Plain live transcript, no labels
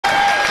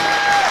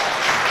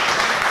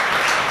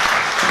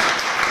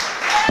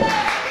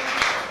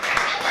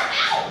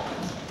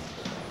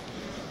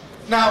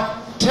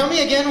Now, tell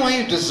me again why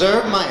you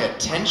deserve my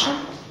attention?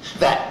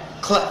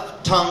 That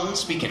cleft tongue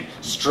speaking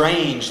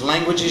strange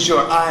languages,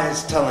 your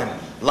eyes telling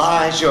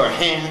lies, your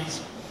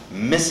hands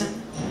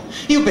missing?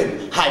 You've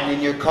been hiding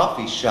in your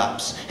coffee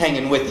shops,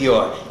 hanging with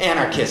your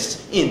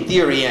anarchists in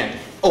theory and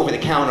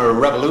over-the-counter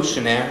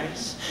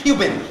revolutionaries. You've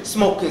been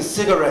smoking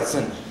cigarettes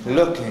and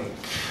looking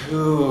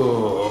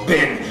cool.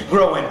 Been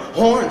growing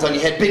horns on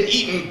your head, been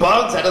eating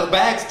bugs out of the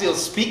bag, still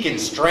speaking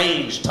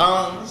strange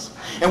tongues.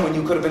 And when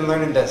you could have been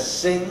learning to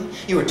sing,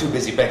 you were too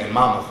busy begging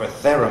mama for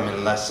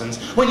theremin lessons.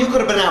 When you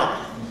could have been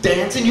out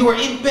dancing, you were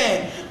in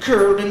bed,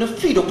 curled in a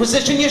fetal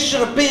position. You should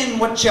have been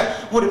what you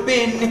would have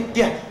been if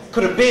you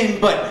could have been,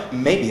 but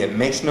maybe it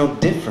makes no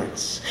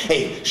difference.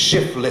 A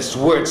shiftless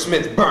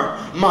wordsmith,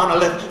 burnt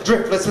monolith,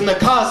 driftless in the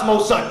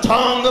cosmos, a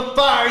tongue of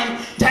fire. You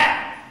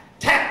tap,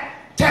 tap,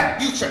 tap.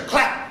 You should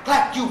clap,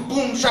 clap. You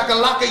boom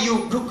shakalaka.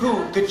 You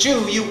cuckoo,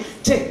 kachoo. You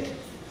tick,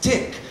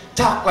 tick.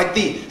 Talk like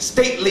the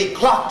stately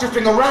clock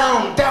drifting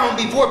around, down,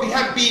 before,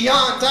 behind,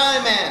 beyond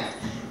time,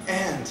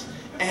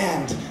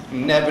 and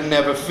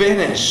never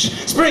finish.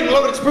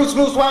 Spring-loaded, spruce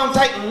moose wound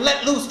tight and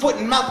let loose, foot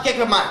and mouth kick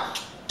of my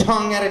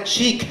tongue at a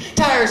cheek.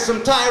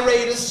 Tiresome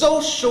tirade, a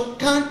social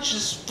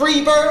conscious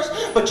free verse.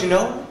 But you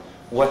know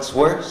what's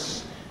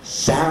worse?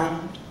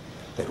 Sound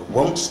that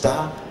won't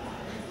stop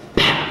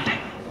pounding.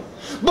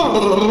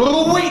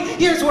 Wait,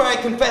 here's where I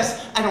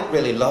confess I don't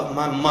really love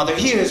my mother.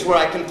 Here's where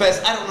I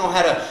confess I don't know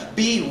how to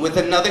be with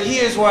another.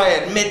 Here's where I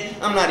admit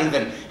I'm not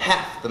even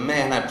half the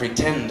man I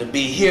pretend to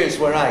be. Here's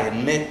where I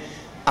admit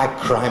I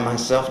cry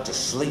myself to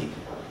sleep.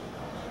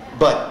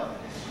 But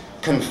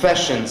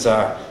confessions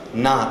are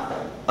not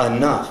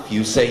enough.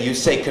 You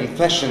say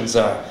confessions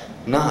are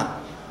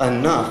not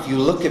enough. You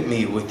look at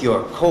me with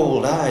your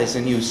cold eyes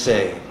and you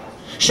say,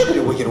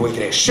 "Shuggity wicked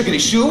wicked shuggity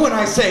shoo," and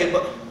I say,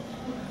 "But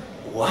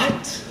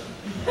what?"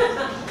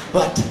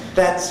 But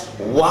that's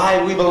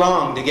why we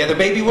belong together,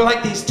 baby. We're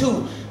like these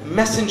two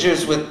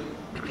messengers with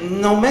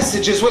no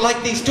messages. We're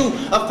like these two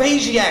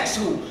aphasiacs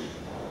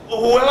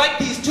we're like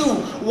these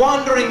two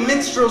wandering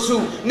minstrels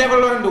who never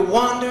learned to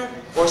wander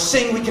or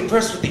sing. We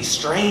converse with these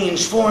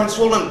strange, foreign,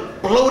 swollen,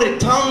 bloated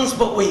tongues,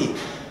 but we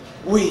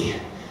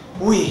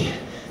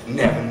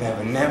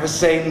never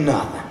say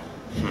nothing.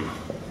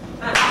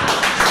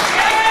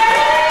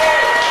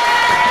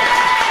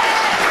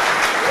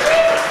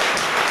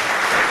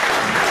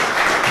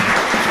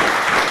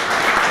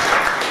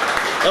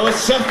 That was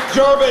Seth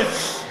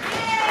Jarvis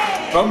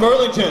from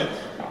Burlington.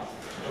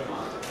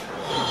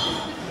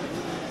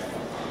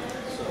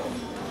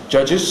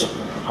 Judges,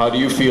 how do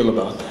you feel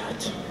about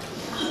that?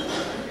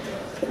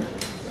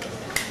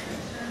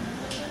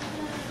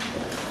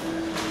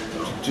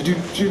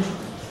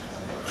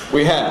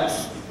 We have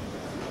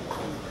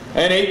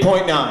an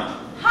 8.9.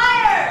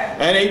 Higher!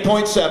 An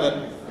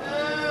 8.7.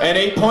 An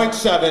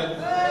 8.7.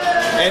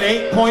 An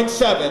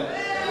 8.7.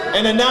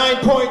 And a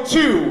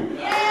 9.2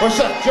 for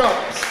Seth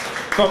Jarvis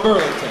from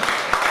Burlington.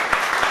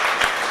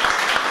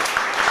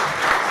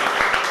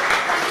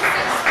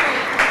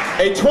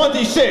 A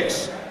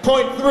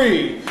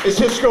 26.3 is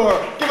his score.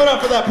 Give it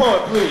up for that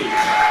poet, please.